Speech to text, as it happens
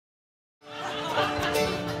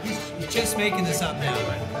just making this up now?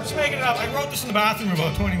 Just making it up. I wrote this in the bathroom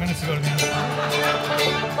about 20 minutes ago, to be honest.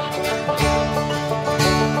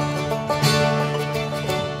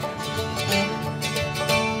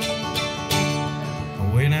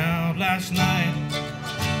 I went out last night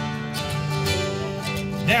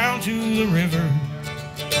down to the river,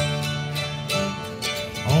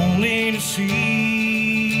 only to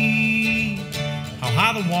see how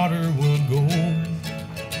high the water would go.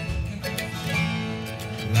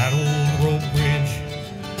 That old rope bridge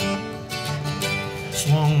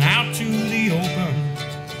swung out to the open,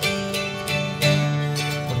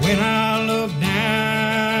 but when I looked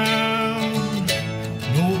down,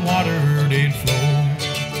 no water did flow.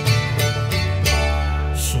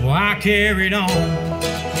 So I carried on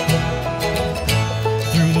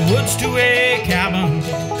through the woods to a cabin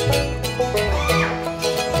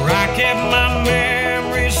where I kept my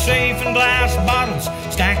memories safe in glass bottles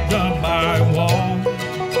stacked up by a wall.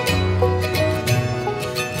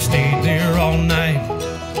 Stayed there all night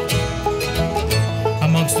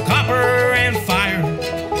amongst the copper and fire.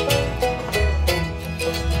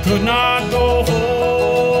 Could not go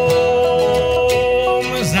home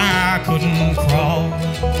as I couldn't crawl.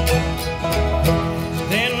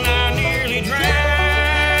 Then I nearly drowned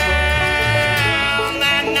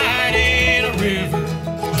that night in a river.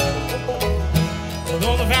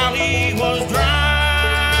 Though the valley was dry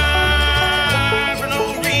for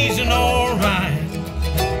no reason or rhyme,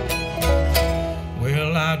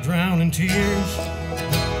 well, I drowned in tears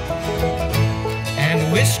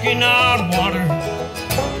and whiskey, not water.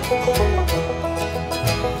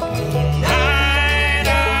 One night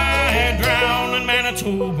I had drowned in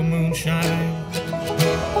Manitoba moonshine.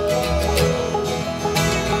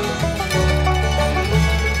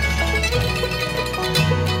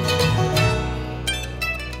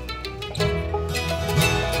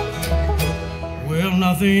 Well,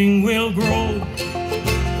 nothing will grow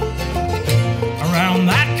around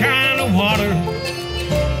that kind of water.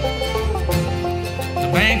 The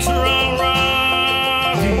banks are all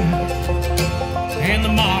rocky and the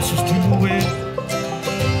moss is too wet.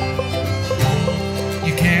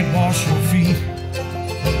 You can't wash your feet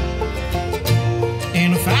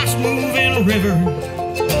in a fast-moving river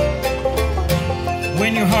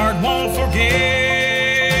when your heart won't forgive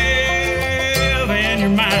and your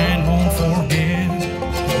mind won't forget.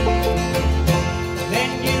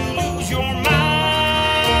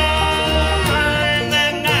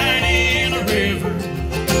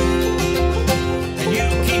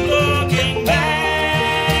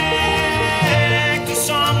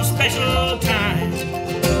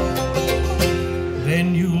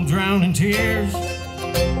 Then you'll drown in tears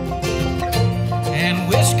and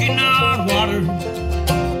whiskey, not water,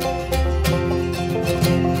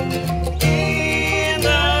 in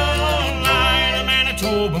the light of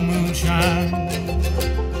Manitoba moonshine.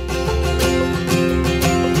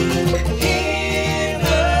 In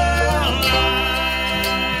the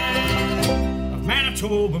light of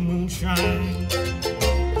Manitoba moonshine.